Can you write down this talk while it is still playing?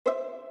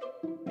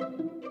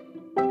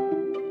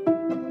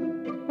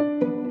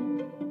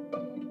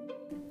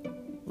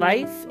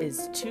Life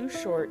is too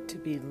short to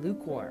be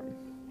lukewarm.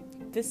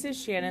 This is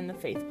Shannon, the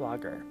Faith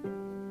Blogger.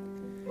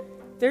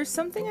 There's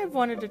something I've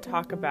wanted to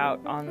talk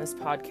about on this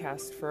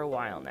podcast for a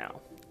while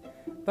now,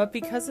 but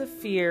because of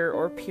fear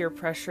or peer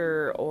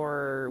pressure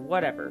or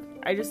whatever,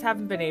 I just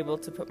haven't been able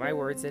to put my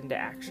words into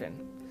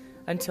action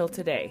until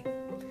today.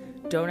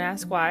 Don't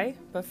ask why,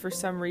 but for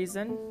some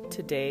reason,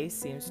 today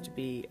seems to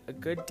be a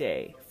good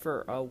day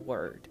for a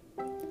word.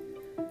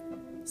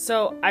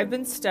 So I've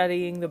been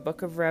studying the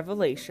book of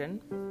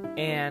Revelation,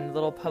 and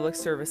little public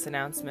service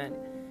announcement,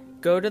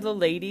 go to the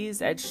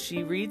ladies at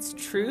She Reads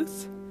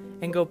Truth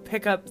and go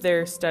pick up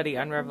their study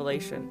on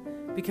Revelation,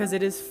 because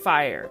it is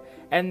fire.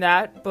 And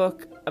that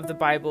book of the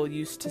Bible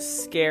used to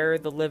scare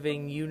the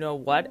living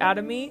you-know-what out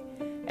of me,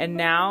 and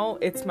now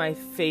it's my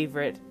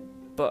favorite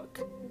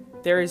book.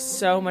 There is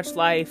so much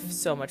life,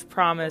 so much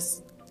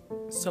promise,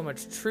 so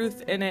much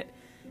truth in it,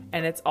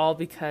 and it's all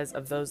because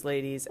of those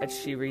ladies at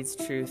She Reads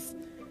Truth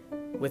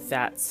with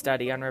that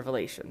study on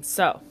Revelation.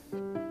 So,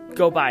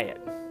 go buy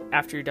it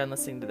after you're done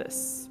listening to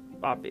this,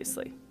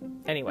 obviously.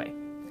 Anyway,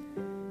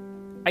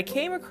 I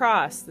came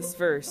across this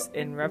verse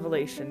in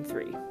Revelation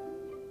 3.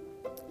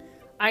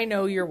 I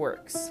know your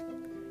works.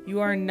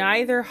 You are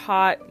neither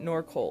hot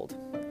nor cold.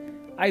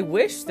 I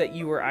wish that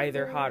you were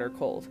either hot or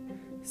cold.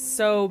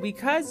 So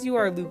because you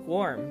are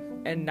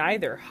lukewarm and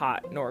neither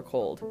hot nor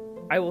cold,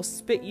 I will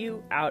spit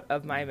you out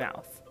of my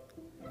mouth.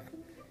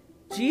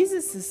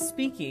 Jesus is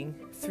speaking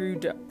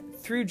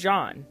through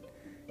John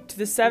to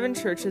the 7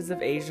 churches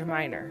of Asia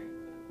Minor.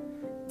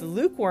 The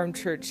lukewarm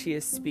church he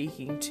is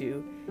speaking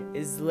to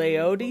is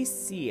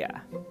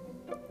Laodicea,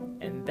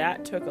 and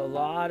that took a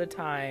lot of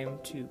time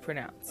to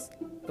pronounce,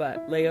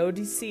 but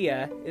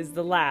Laodicea is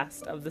the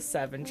last of the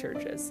 7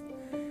 churches.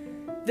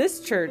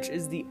 This church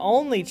is the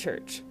only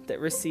church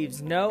that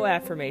receives no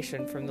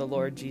affirmation from the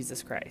Lord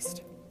Jesus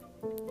Christ.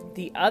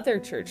 The other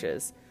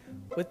churches,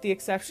 with the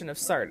exception of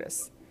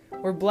Sardis,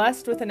 were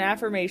blessed with an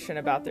affirmation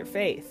about their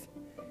faith.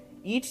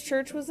 Each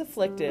church was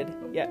afflicted,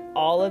 yet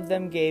all of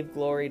them gave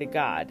glory to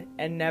God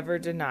and never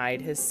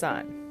denied his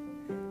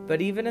Son.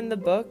 But even in the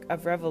book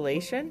of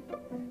Revelation,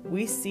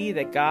 we see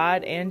that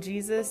God and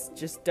Jesus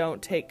just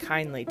don't take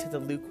kindly to the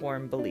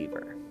lukewarm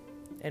believer.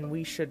 And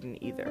we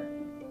shouldn't either.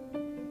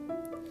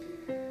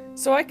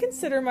 So I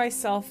consider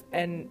myself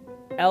an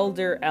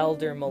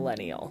elder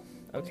millennial,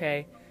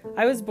 okay?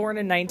 I was born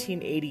in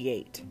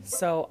 1988,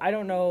 so I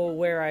don't know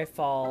where I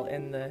fall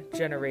in the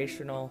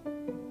generational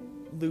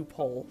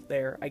loophole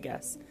there, I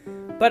guess.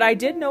 But I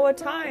did know a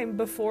time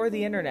before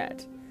the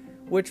internet,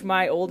 which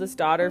my oldest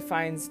daughter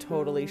finds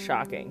totally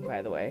shocking,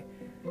 by the way.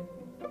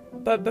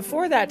 But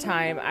before that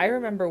time, I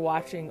remember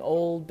watching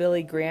old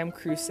Billy Graham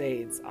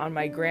crusades on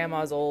my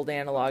grandma's old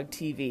analog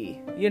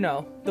TV. You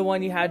know, the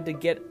one you had to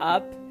get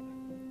up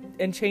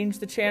and change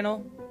the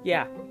channel.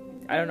 Yeah,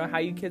 I don't know how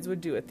you kids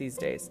would do it these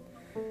days.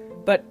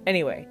 But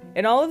anyway,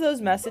 in all of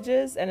those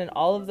messages and in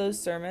all of those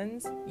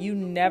sermons, you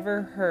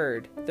never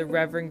heard the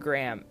Reverend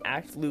Graham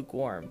act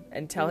lukewarm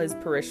and tell his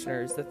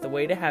parishioners that the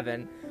way to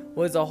heaven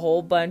was a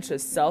whole bunch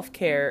of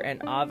self-care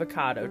and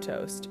avocado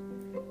toast.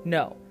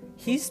 No,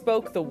 he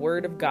spoke the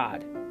word of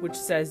God, which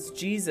says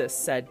Jesus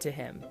said to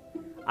him,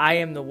 I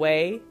am the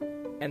way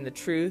and the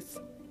truth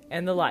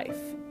and the life.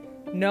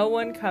 No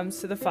one comes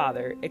to the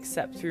Father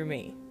except through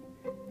me.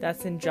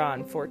 That's in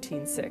John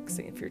 14:6,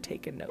 if you're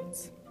taking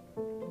notes.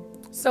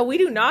 So we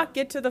do not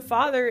get to the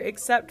Father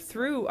except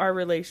through our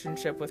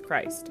relationship with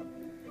Christ.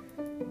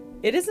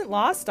 It isn't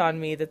lost on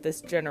me that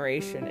this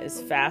generation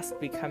is fast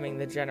becoming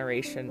the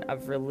generation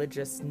of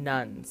religious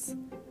nuns,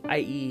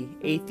 i.e.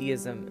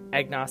 atheism,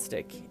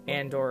 agnostic,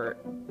 and or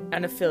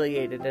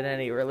unaffiliated in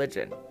any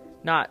religion.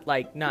 Not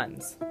like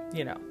nuns,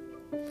 you know.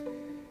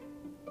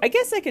 I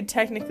guess I could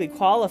technically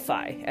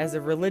qualify as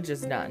a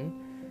religious nun,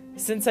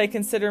 since I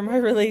consider my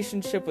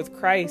relationship with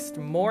Christ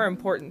more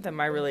important than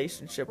my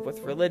relationship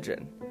with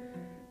religion.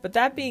 But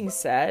that being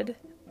said,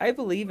 I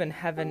believe in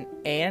heaven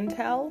and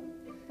hell,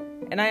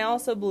 and I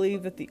also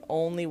believe that the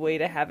only way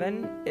to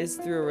heaven is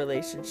through a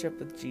relationship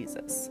with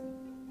Jesus.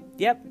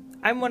 Yep,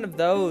 I'm one of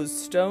those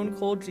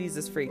stone-cold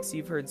Jesus freaks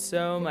you've heard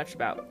so much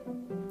about.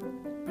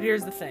 But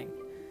here's the thing.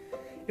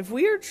 If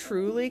we are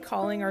truly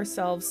calling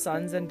ourselves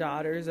sons and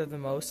daughters of the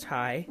Most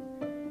High,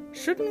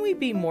 shouldn't we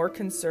be more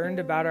concerned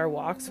about our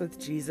walks with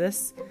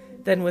Jesus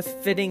than with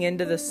fitting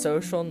into the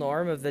social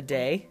norm of the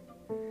day?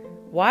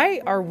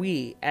 Why are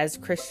we, as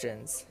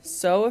Christians,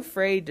 so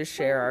afraid to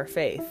share our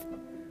faith?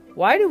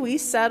 Why do we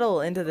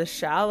settle into the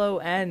shallow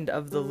end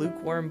of the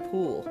lukewarm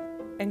pool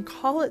and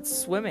call it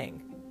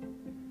swimming?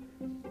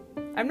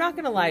 I'm not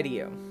going to lie to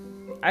you.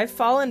 I've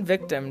fallen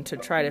victim to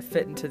try to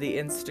fit into the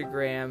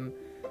Instagram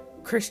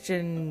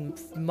Christian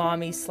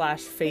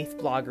mommy/faith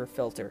blogger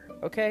filter,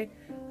 okay?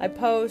 I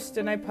post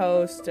and I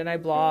post and I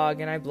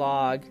blog and I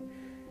blog.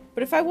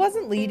 But if I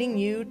wasn't leading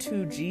you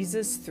to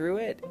Jesus through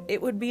it,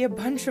 it would be a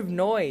bunch of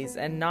noise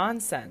and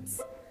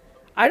nonsense.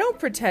 I don't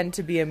pretend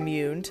to be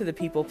immune to the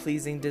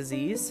people-pleasing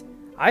disease.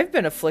 I've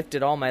been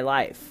afflicted all my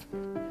life.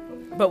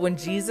 But when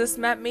Jesus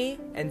met me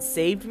and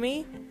saved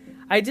me,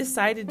 I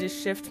decided to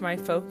shift my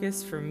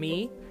focus from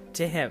me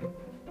to him.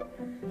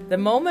 The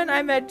moment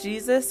I met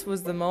Jesus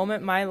was the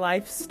moment my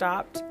life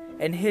stopped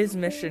and his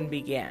mission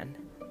began.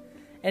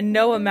 And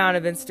no amount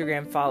of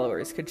Instagram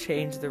followers could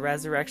change the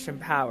resurrection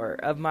power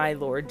of my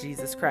Lord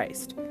Jesus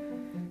Christ.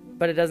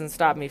 But it doesn't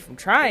stop me from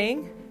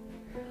trying.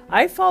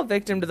 I fall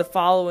victim to the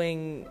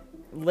following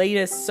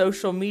latest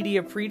social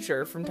media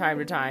preacher from time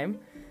to time.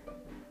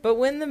 But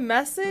when the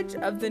message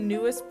of the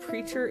newest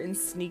preacher in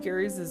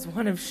sneakers is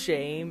one of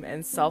shame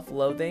and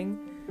self-loathing,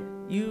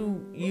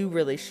 you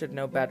really should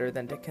know better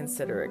than to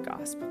consider it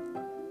gospel.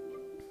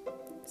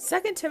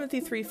 2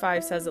 Timothy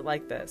 3:5 says it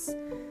like this: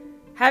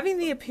 having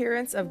the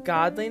appearance of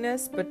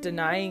godliness but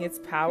denying its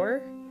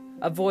power,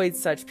 avoid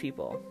such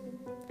people.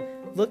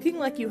 Looking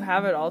like you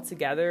have it all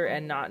together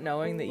and not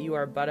knowing that you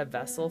are but a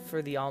vessel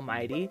for the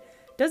Almighty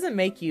doesn't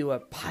make you a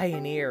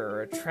pioneer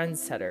or a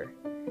trendsetter.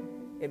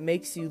 It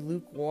makes you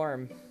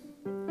lukewarm.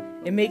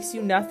 It makes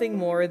you nothing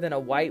more than a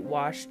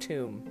whitewashed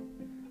tomb.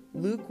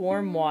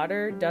 Lukewarm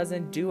water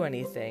doesn't do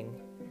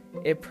anything.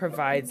 It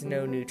provides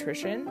no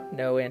nutrition,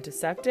 no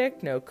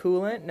antiseptic, no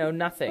coolant, no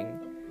nothing.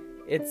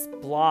 It's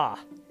blah.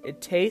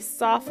 It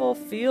tastes awful,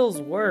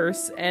 feels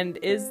worse, and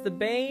is the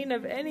bane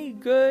of any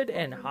good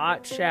and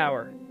hot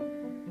shower.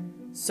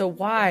 So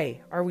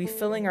why are we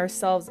filling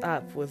ourselves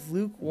up with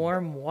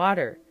lukewarm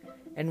water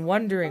and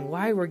wondering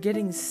why we're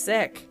getting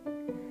sick?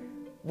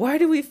 Why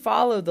do we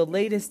follow the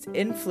latest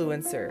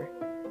influencer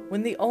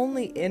when the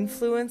only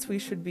influence we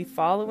should be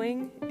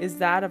following is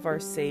that of our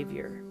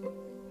Savior?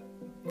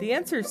 The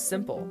answer is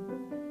simple.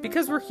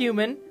 Because we're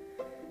human.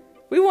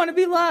 We want to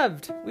be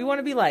loved. We want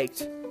to be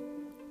liked.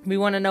 We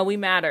want to know we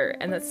matter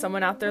and that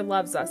someone out there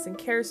loves us and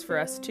cares for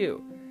us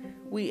too.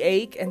 We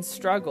ache and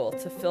struggle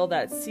to fill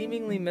that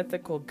seemingly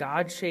mythical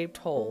God-shaped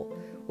hole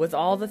with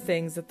all the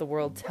things that the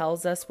world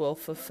tells us will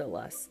fulfill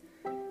us.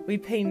 We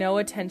pay no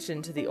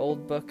attention to the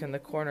old book in the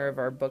corner of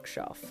our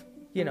bookshelf.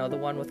 You know, the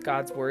one with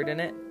God's word in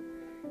it.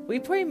 We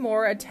pay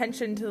more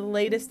attention to the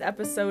latest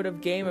episode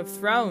of Game of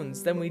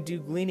Thrones than we do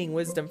gleaning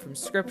wisdom from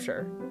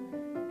Scripture.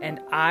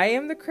 And I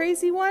am the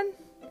crazy one?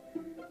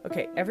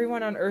 Okay,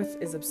 everyone on Earth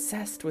is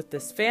obsessed with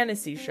this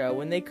fantasy show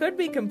when they could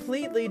be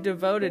completely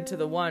devoted to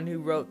the one who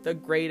wrote the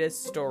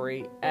greatest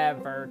story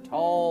ever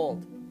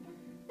told.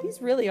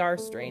 These really are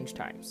strange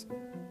times.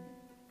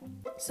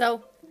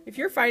 So, if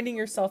you're finding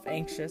yourself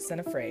anxious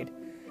and afraid,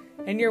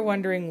 and you're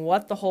wondering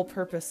what the whole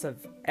purpose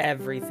of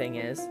everything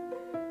is,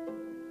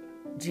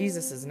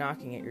 Jesus is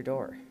knocking at your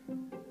door.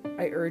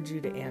 I urge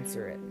you to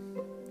answer it.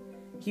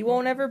 He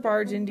won't ever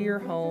barge into your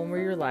home or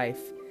your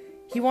life.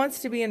 He wants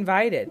to be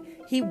invited.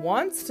 He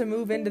wants to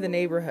move into the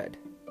neighborhood.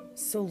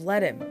 So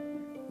let him.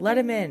 Let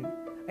him in.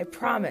 I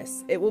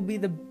promise it will be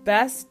the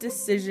best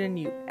decision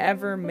you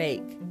ever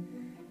make.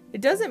 It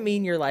doesn't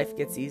mean your life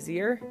gets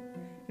easier.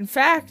 In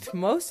fact,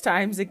 most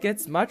times it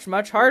gets much,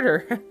 much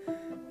harder.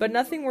 But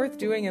nothing worth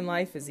doing in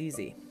life is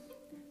easy.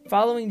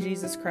 Following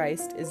Jesus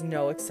Christ is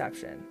no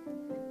exception.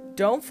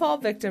 Don't fall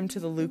victim to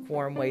the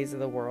lukewarm ways of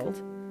the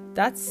world.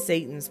 That's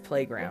Satan's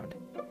playground.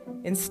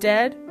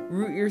 Instead,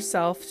 root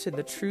yourself to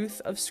the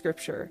truth of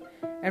Scripture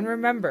and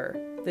remember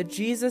that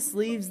Jesus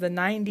leaves the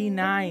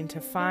 99 to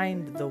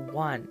find the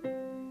one.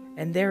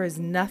 And there is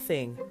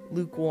nothing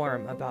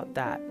lukewarm about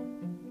that.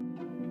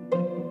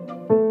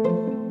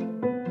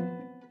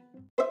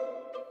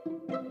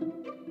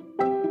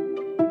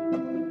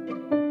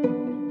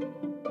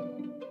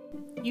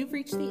 You've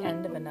reached the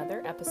end of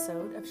another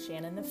episode of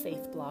Shannon the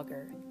Faith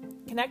Blogger.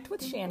 Connect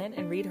with Shannon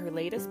and read her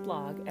latest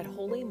blog at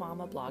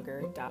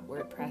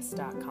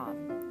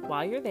holymamablogger.wordpress.com.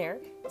 While you're there,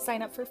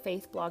 sign up for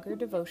Faith Blogger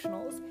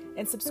devotionals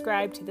and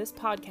subscribe to this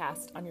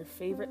podcast on your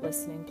favorite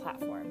listening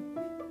platform.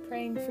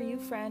 Praying for you,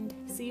 friend.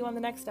 See you on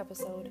the next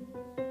episode.